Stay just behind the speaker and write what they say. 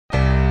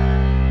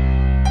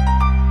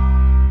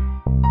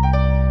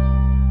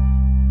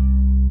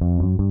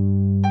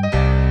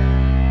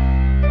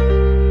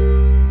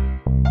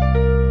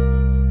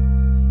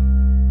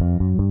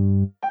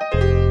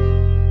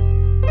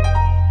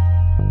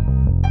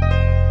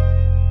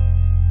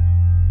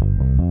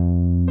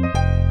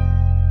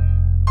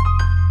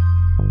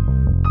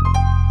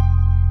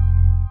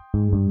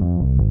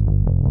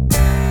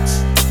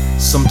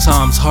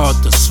Sometimes hard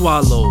to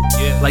swallow,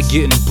 like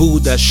getting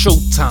booed at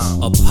Showtime.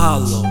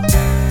 Apollo.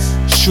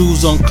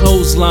 Shoes on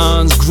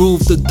clotheslines,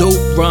 groove the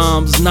dope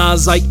rhymes.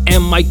 Nas like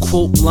M, I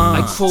quote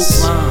lines.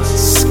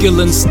 Skill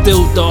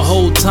instilled the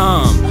whole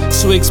time.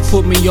 Swigs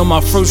put me on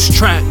my first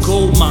track,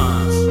 gold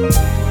mine.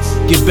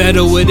 Get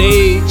better with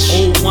age,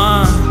 old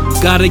wine.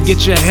 Gotta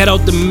get your head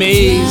out the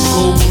maze,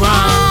 go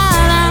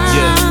grind.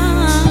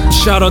 Yeah.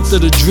 Shout out to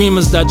the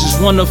dreamers that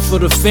just want it for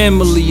the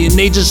family and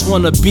they just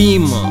want a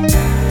beamer.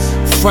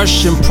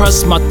 Fresh and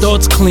pressed, my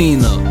thoughts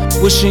cleaner.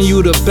 Wishing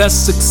you the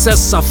best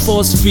success, I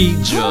force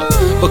feed ya.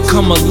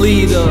 Become a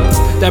leader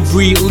that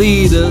breed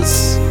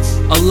leaders.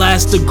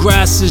 Alas, the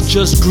grass is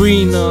just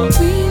greener.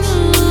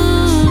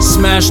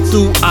 Smash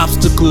through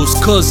obstacles,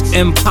 cause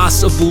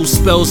impossible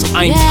spells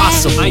ain't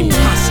possible.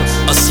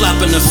 A slap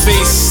in the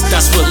face,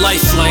 that's what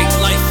life like.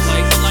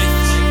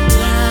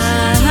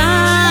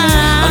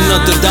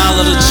 Another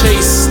dollar to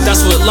chase,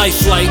 that's what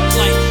life like.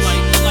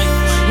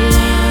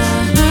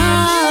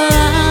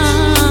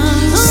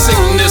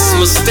 Sickness,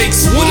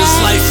 mistakes, what is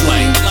life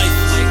like?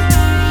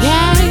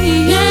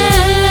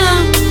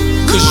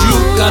 Cause you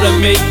gotta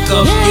make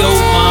up your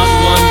mind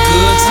one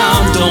good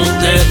time. Don't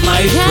let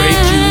life break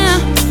you.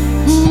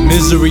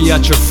 Misery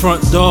at your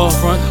front door.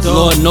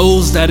 Lord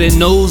knows that it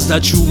knows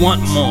that you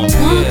want more.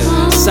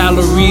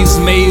 Salaries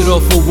made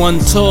off of one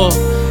tour.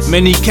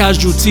 Many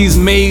casualties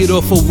made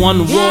off of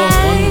one war.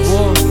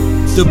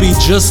 To be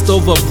just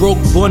over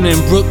broke, born in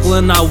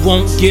Brooklyn, I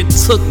won't get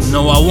took.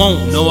 No, I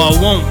won't.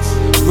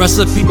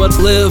 Recipe but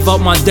live out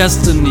my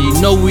destiny.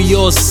 Know we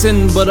all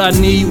sin, but I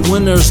need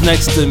winners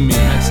next to me.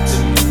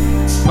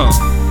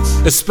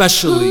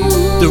 Especially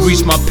to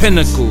reach my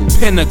pinnacle.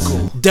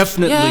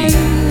 Definitely.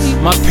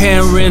 My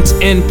parents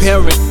and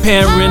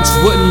parents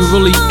wouldn't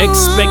really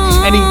expect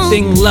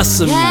anything less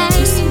of me.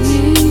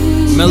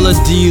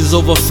 Melodies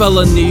over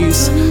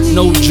felonies,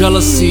 no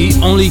jealousy,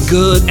 only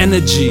good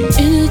energy.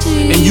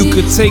 And you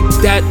could take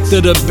that to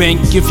the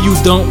bank. If you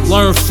don't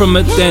learn from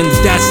it, then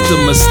that's the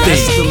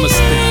mistake.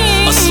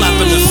 A slap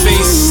in the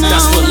face,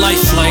 that's what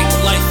life like.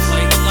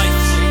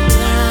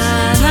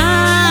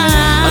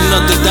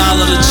 Another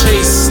dollar to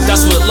chase,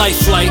 that's what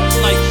life like.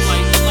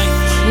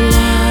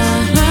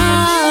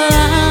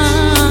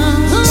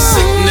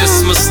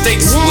 Sickness,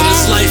 mistakes, what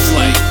is life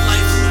like?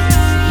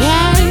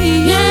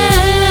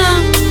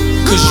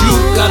 Cause you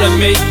gotta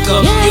make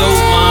up your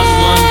mind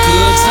one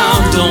good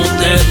time. Don't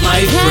let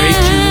life break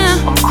you.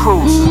 I'm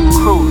cruising.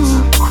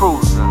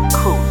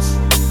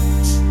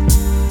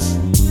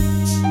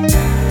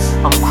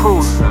 I'm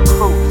cruising.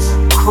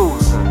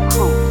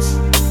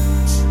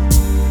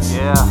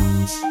 Yeah.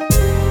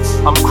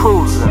 I'm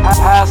cruising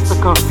past the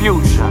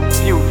confusion.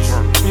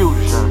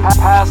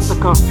 Past the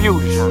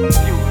confusion.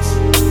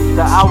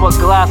 The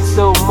hourglass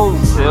still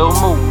moves.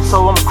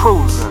 So I'm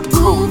cruising.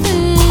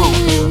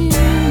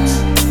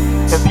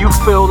 If you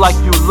feel like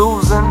you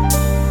losing,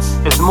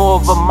 it's more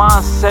of a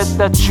mindset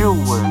that you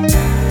in.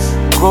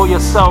 Grow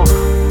yourself,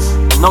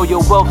 know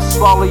your wealth,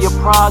 swallow your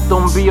pride.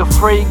 Don't be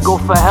afraid, go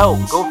for help.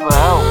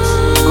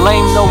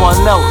 Blame no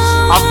one else,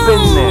 I've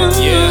been there.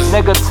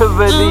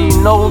 Negativity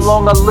no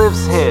longer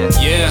lives here.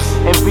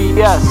 And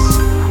BS,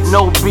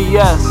 no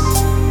BS.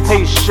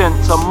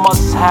 Patience a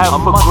must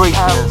have for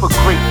greatness.